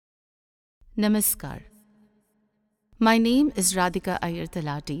Namaskar. My name is Radhika Iyer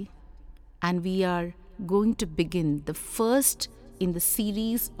Talati, and we are going to begin the first in the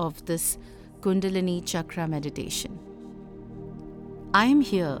series of this Kundalini Chakra meditation. I am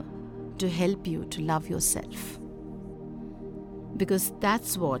here to help you to love yourself because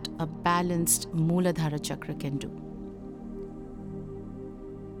that's what a balanced Mooladhara Chakra can do.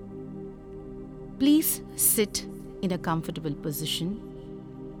 Please sit in a comfortable position.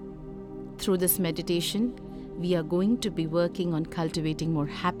 Through this meditation, we are going to be working on cultivating more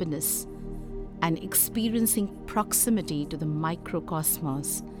happiness and experiencing proximity to the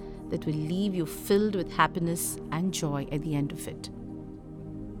microcosmos that will leave you filled with happiness and joy at the end of it.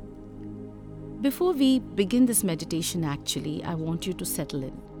 Before we begin this meditation, I want you to settle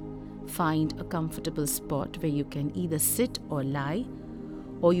in. Find a comfortable spot where you can either sit or lie,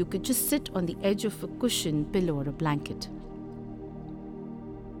 or you could just sit on the edge of a cushion, pillow, or a blanket.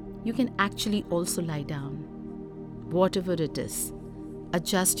 You can actually also lie down. Whatever it is,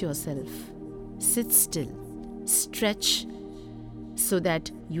 adjust yourself, sit still, stretch so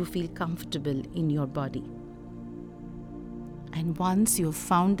that you feel comfortable in your body. And once you have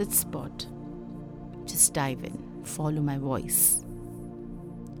found that spot, just dive in, follow my voice.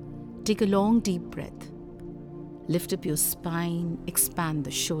 Take a long deep breath. Lift up your spine, expand the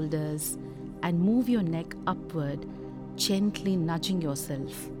shoulders, and move your neck upward, gently nudging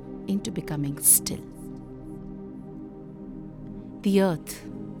yourself into becoming still. The earth,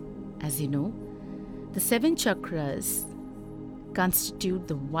 as you know, the 7 chakras constitute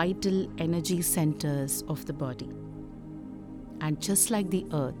the vital energy centers of the body. And just like the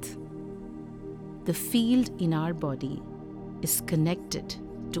earth, the field in our body is connected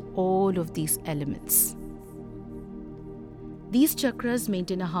to all of these elements. These chakras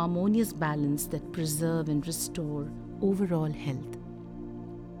maintain a harmonious balance that preserve and restore overall health.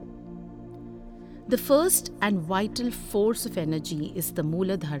 The first and vital force of energy is the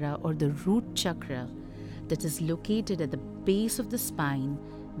Mooladhara or the root chakra that is located at the base of the spine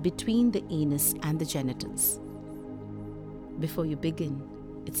between the anus and the genitals. Before you begin,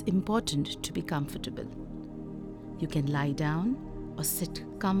 it's important to be comfortable. You can lie down or sit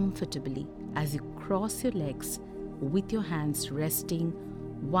comfortably as you cross your legs with your hands resting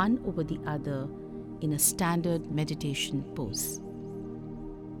one over the other in a standard meditation pose.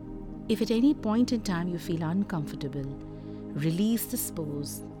 If at any point in time you feel uncomfortable, release this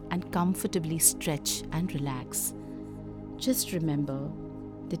pose and comfortably stretch and relax. Just remember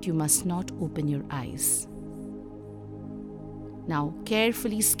that you must not open your eyes. Now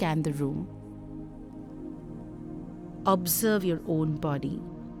carefully scan the room. Observe your own body.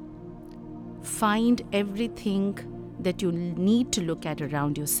 Find everything that you need to look at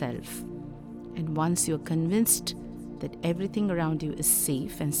around yourself. And once you're convinced that everything around you is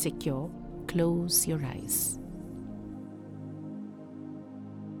safe and secure, close your eyes.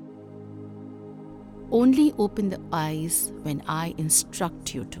 Only open the eyes when I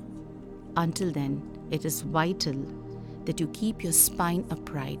instruct you to. Until then, it is vital that you keep your spine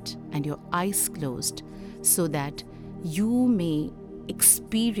upright and your eyes closed so that you may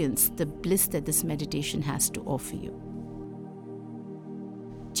experience the bliss that this meditation has to offer you.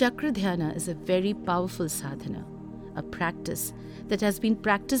 Chakra Dhyana is a very powerful sadhana, a practice that has been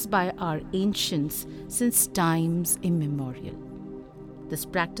practiced by our ancients since times immemorial. This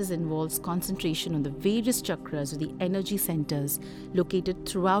practice involves concentration on the various chakras or the energy centers located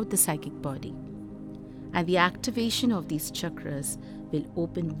throughout the psychic body. And the activation of these chakras will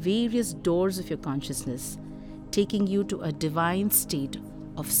open various doors of your consciousness, taking you to a divine state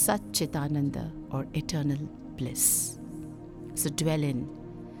of Satchitananda or eternal bliss. So dwell in.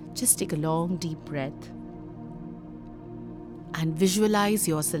 Just take a long deep breath and visualize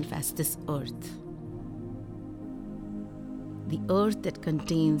yourself as this earth. The earth that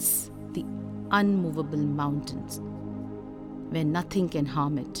contains the unmovable mountains where nothing can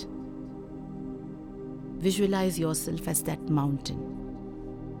harm it. Visualize yourself as that mountain.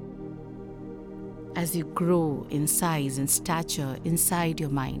 As you grow in size and stature inside your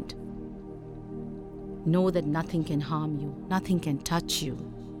mind, know that nothing can harm you, nothing can touch you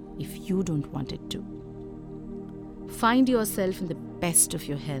if you don't want it to. Find yourself in the best of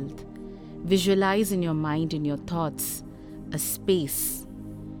your health. Visualize in your mind, in your thoughts, a space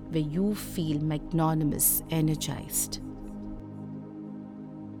where you feel magnanimous, energized.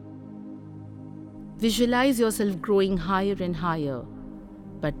 Visualize yourself growing higher and higher,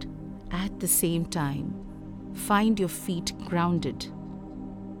 but at the same time, find your feet grounded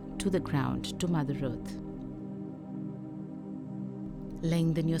to the ground, to Mother Earth.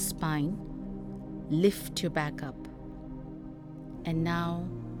 Lengthen your spine, lift your back up, and now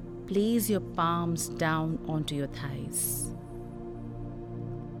Place your palms down onto your thighs.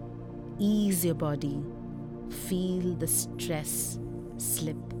 Ease your body. Feel the stress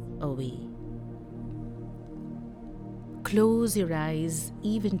slip away. Close your eyes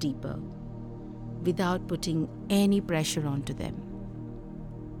even deeper without putting any pressure onto them.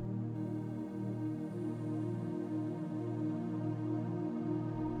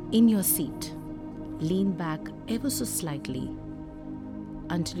 In your seat, lean back ever so slightly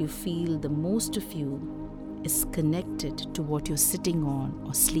until you feel the most of you is connected to what you're sitting on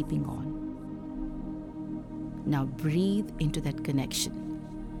or sleeping on. Now breathe into that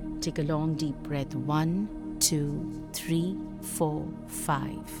connection. Take a long deep breath. 1, 2, 3, 4,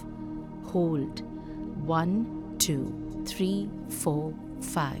 5. Hold. 1, 2, 3, 4,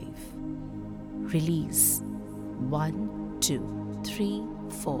 5. Release. 1, 2, 3,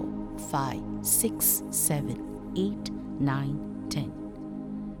 4, 5, 6, 7, 8, 9, 10.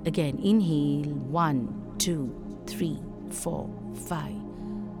 Again, inhale. 1, 2, 3, 4, 5.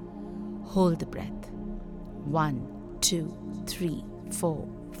 Hold the breath. 1, 2, 3, 4,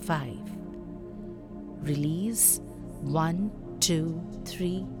 5. Release. 1, 2,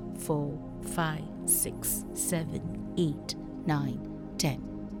 3, 4, 5, 6, 7, 8, 9,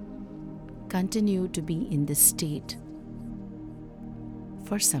 10. Continue to be in this state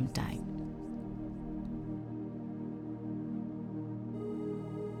for some time.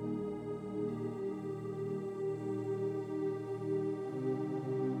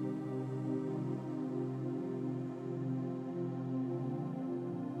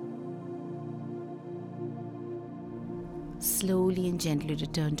 Slowly and gently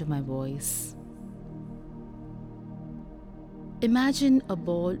return to my voice. Imagine a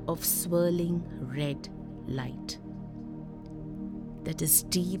ball of swirling red light that is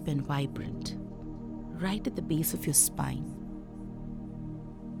deep and vibrant, right at the base of your spine.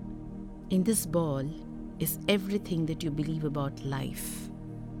 In this ball is everything that you believe about life,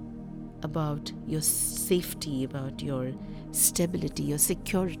 about your safety, about your stability, your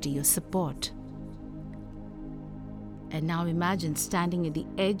security, your support. And now imagine standing at the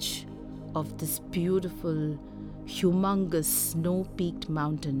edge of this beautiful, humongous, snow-peaked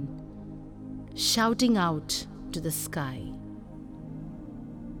mountain, shouting out to the sky,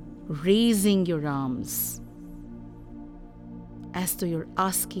 raising your arms as though you're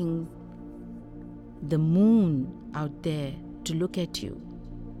asking the moon out there to look at you.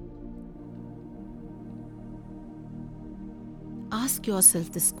 Ask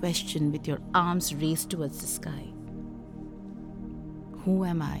yourself this question with your arms raised towards the sky. Who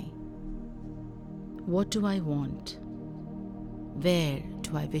am I? What do I want? Where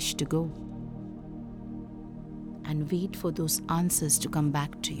do I wish to go? And wait for those answers to come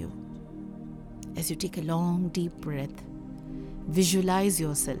back to you. As you take a long, deep breath, visualize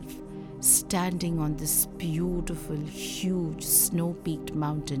yourself standing on this beautiful, huge, snow-peaked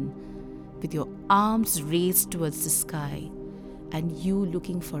mountain with your arms raised towards the sky and you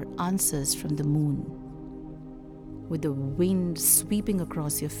looking for answers from the moon, with the wind sweeping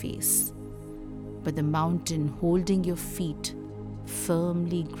across your face, but the mountain holding your feet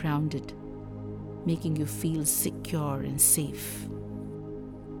firmly grounded, making you feel secure and safe.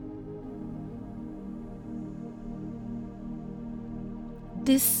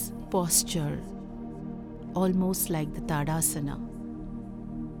 This posture, almost like the Tadasana,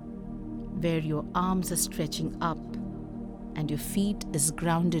 where your arms are stretching up and your feet is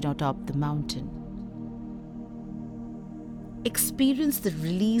grounded atop the mountain. Experience the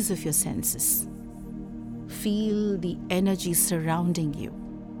release of your senses. Feel the energy surrounding you.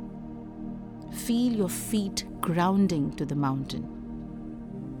 Feel your feet grounding to the mountain.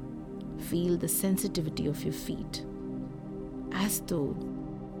 Feel the sensitivity of your feet, as though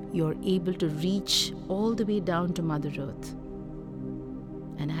you're able to reach all the way down to Mother Earth,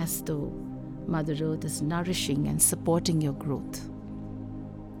 and as though Mother Earth is nourishing and supporting your growth.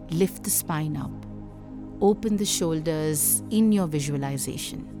 Lift the spine up. Open the shoulders in your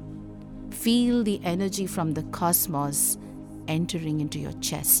visualization. Feel the energy from the cosmos entering into your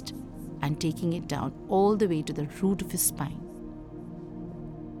chest and taking it down all the way to the root of your spine.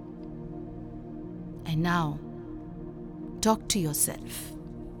 And now, talk to yourself.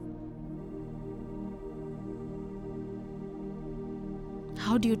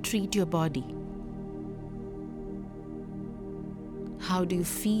 How do you treat your body? How do you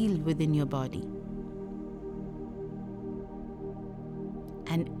feel within your body?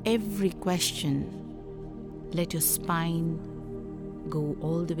 And every question, let your spine go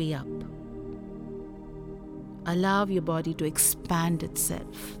all the way up. Allow your body to expand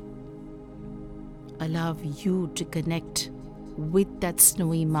itself. Allow you to connect with that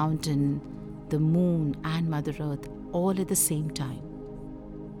snowy mountain, the moon, and Mother Earth all at the same time.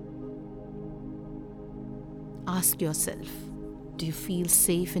 Ask yourself, do you feel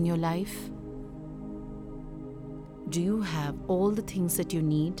safe in your life? Do you have all the things that you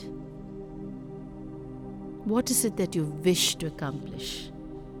need? What is it that you wish to accomplish?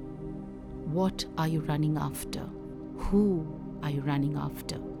 What are you running after? Who are you running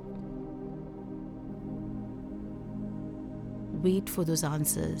after? Wait for those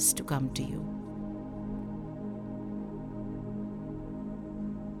answers to come to you.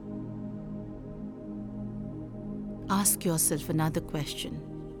 Ask yourself another question.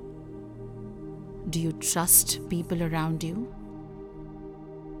 Do you trust people around you?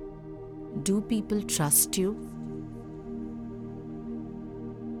 Do people trust you?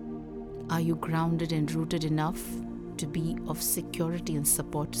 Are you grounded and rooted enough to be of security and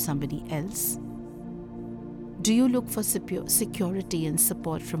support to somebody else? Do you look for security and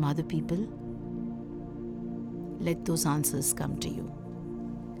support from other people? Let those answers come to you.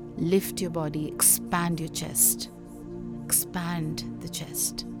 Lift your body, expand your chest. Expand the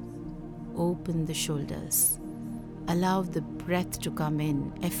chest. Open the shoulders. Allow the breath to come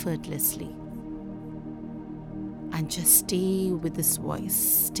in effortlessly. And just stay with this voice.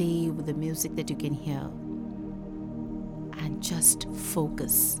 Stay with the music that you can hear. And just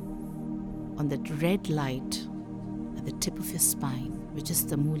focus on that red light at the tip of your spine, which is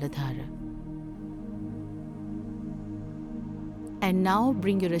the Mooladhara. And now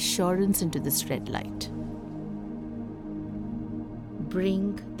bring your assurance into this red light.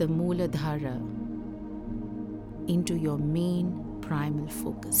 Bring the Mooladhara into your main primal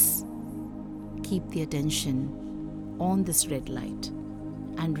focus. Keep the attention on this red light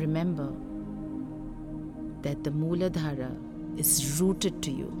and remember that the Mooladhara is rooted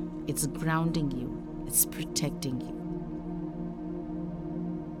to you, it's grounding you, it's protecting you.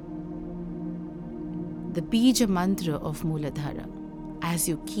 The Bija mantra of Mooladhara, as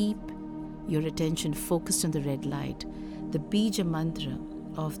you keep your attention focused on the red light, the Bija mantra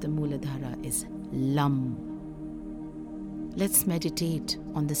of the Mooladhara is Lam. Let's meditate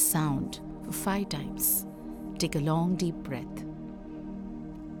on the sound for 5 times. Take a long deep breath.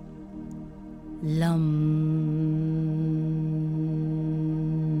 Lam.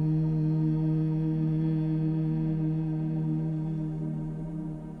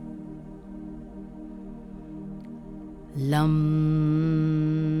 Lam.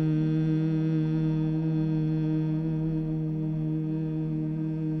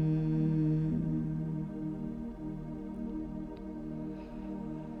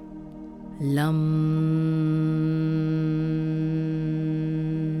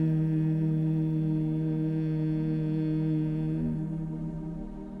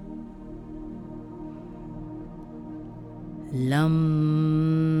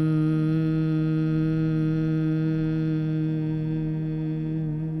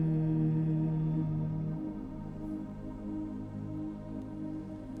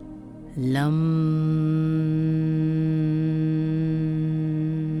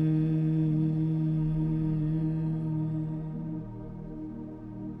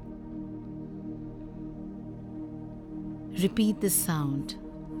 Repeat this sound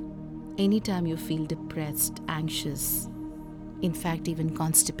anytime you feel depressed, anxious, in fact even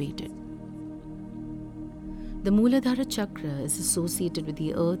constipated. The Mooladhara chakra is associated with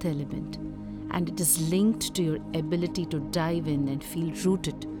the earth element, and it is linked to your ability to dive in and feel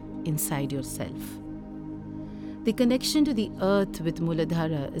rooted inside yourself. The connection to the earth with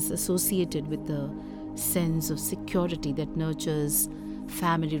Mooladhara is associated with the sense of security that nurtures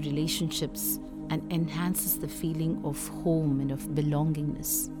family relationships and enhances the feeling of home and of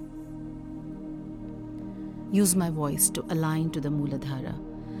belongingness. Use my voice to align to the Mooladhara,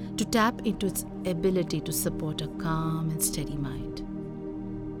 to tap into its ability to support a calm and steady mind.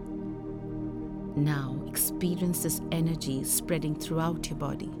 Now experience this energy spreading throughout your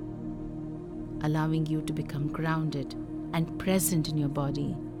body, allowing you to become grounded and present in your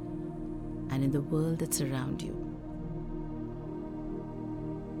body and in the world that's around you.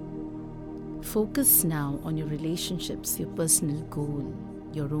 Focus now on your relationships, your personal goal,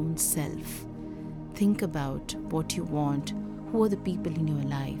 your own self. Think about what you want, who are the people in your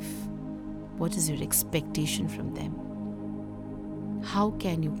life, what is your expectation from them. How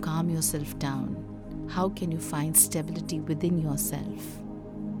can you calm yourself down? How can you find stability within yourself?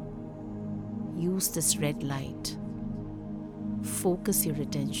 Use this red light. Focus your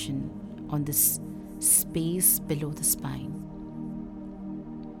attention on this space below the spine.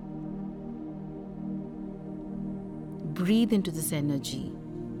 Breathe into this energy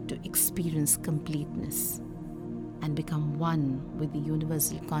to experience completeness. and become one with the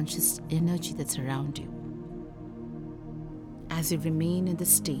universal conscious energy that's around you. As you remain in the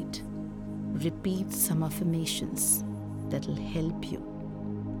state, repeat some affirmations that will help you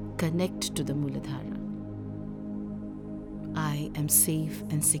connect to the Muladhara. I am safe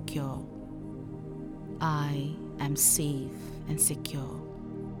and secure. I am safe and secure.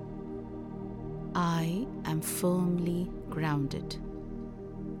 I am firmly grounded.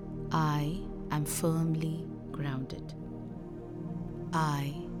 I am firmly grounded.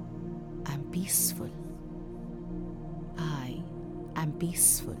 I am peaceful. I am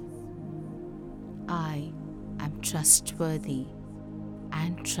peaceful. I am trustworthy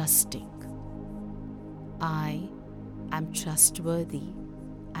and trusting. I am trustworthy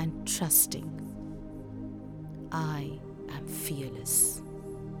and trusting. I am fearless.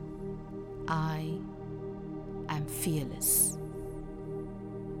 I am fearless.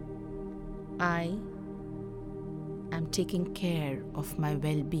 I am taking care of my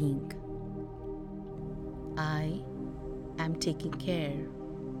well-being. I am taking care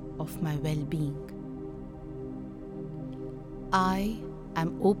of my well-being. I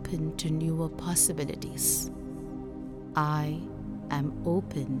am open to newer possibilities. I am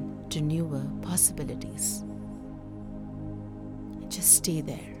open to newer possibilities. Just stay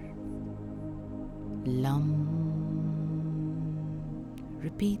there. Lam.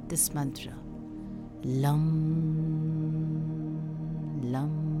 Repeat this mantra. Lam.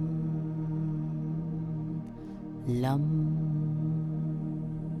 Lam. Lam.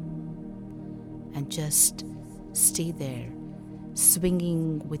 And just stay there,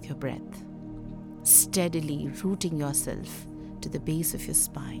 swinging with your breath, steadily rooting yourself to the base of your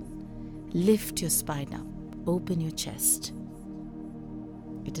spine. Lift your spine up, open your chest.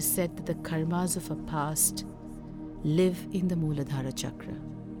 It is said that the karmas of our past live in the Muladhara chakra.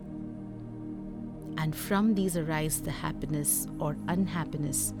 And from these arise the happiness or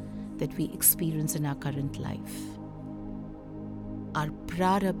unhappiness that we experience in our current life. Our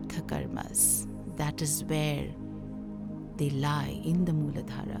prarabdha karmas, that is where they lie in the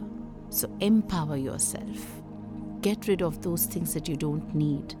Muladhara. So empower yourself. Get rid of those things that you don't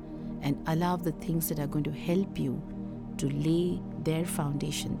need and allow the things that are going to help you to lay their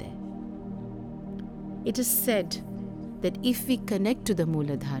foundation there. It is said that if we connect to the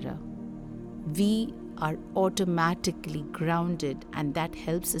Muladhara, we are automatically grounded, and that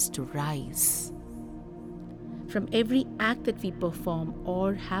helps us to rise. From every act that we perform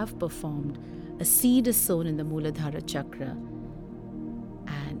or have performed, a seed is sown in the Muladhara chakra,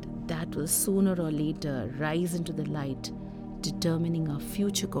 and that will sooner or later rise into the light, determining our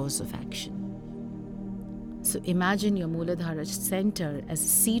future course of action. So imagine your Muladhara center as a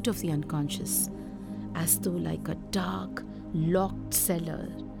seat of the unconscious, as though like a dark, locked cellar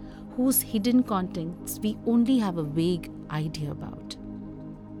whose hidden contents we only have a vague idea about.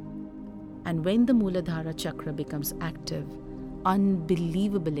 And when the Muladhara chakra becomes active,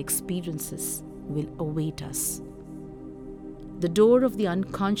 unbelievable experiences will await us. The door of the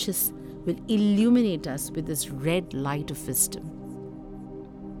unconscious will illuminate us with this red light of wisdom.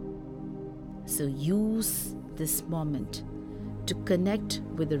 So use this moment to connect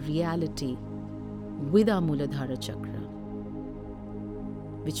with the reality with our Muladhara chakra,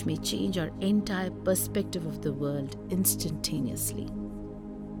 which may change our entire perspective of the world instantaneously.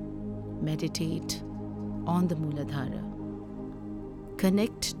 Meditate on the Muladhara.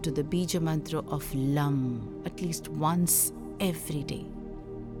 Connect to the Bija mantra of Lam at least once every day.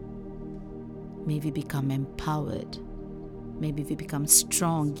 May we become empowered. May we become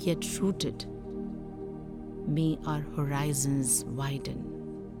strong yet rooted. May our horizons widen.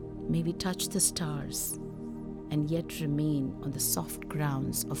 May we touch the stars and yet remain on the soft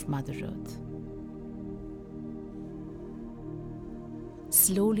grounds of Mother Earth.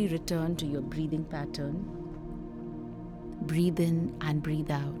 Slowly return to your breathing pattern. Breathe in and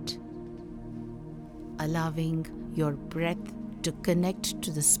breathe out, allowing your breath to connect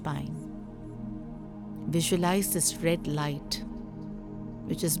to the spine. Visualize this red light,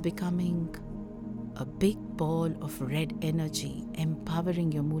 which is becoming a big ball of red energy,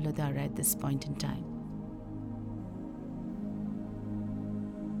 empowering your Muladhara at this point in time.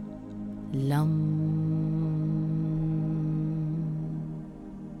 Lam.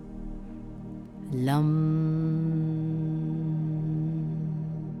 Lam.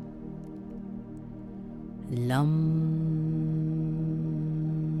 Lam.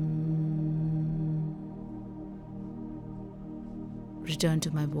 Return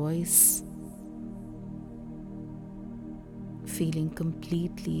to my voice, feeling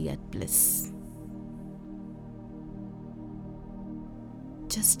completely at bliss.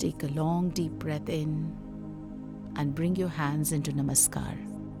 Just take a long deep breath in and bring your hands into Namaskar.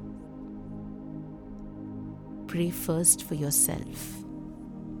 Pray first for yourself,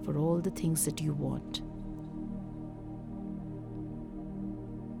 for all the things that you want.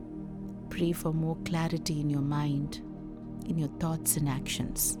 Pray for more clarity in your mind, in your thoughts and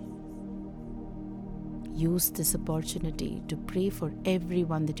actions. Use this opportunity to pray for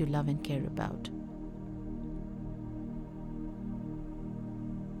everyone that you love and care about.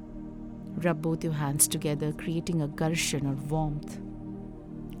 Rub both your hands together, creating a darshan or warmth.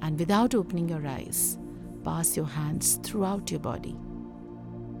 And without opening your eyes, pass your hands throughout your body.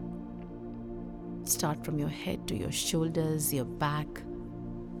 Start from your head to your shoulders, your back,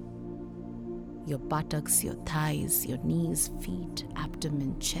 your buttocks, your thighs, your knees, feet,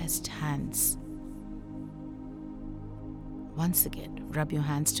 abdomen, chest, hands. Once again, rub your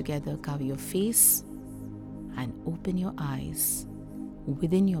hands together, cover your face, and open your eyes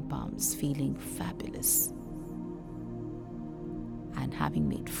within your palms, feeling fabulous and having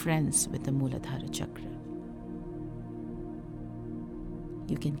made friends with the Muladhara Chakra.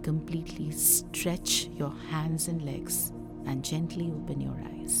 You can completely stretch your hands and legs and gently open your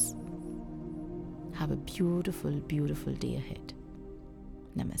eyes. Have a beautiful, beautiful day ahead.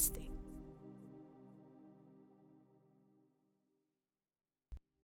 Namaste.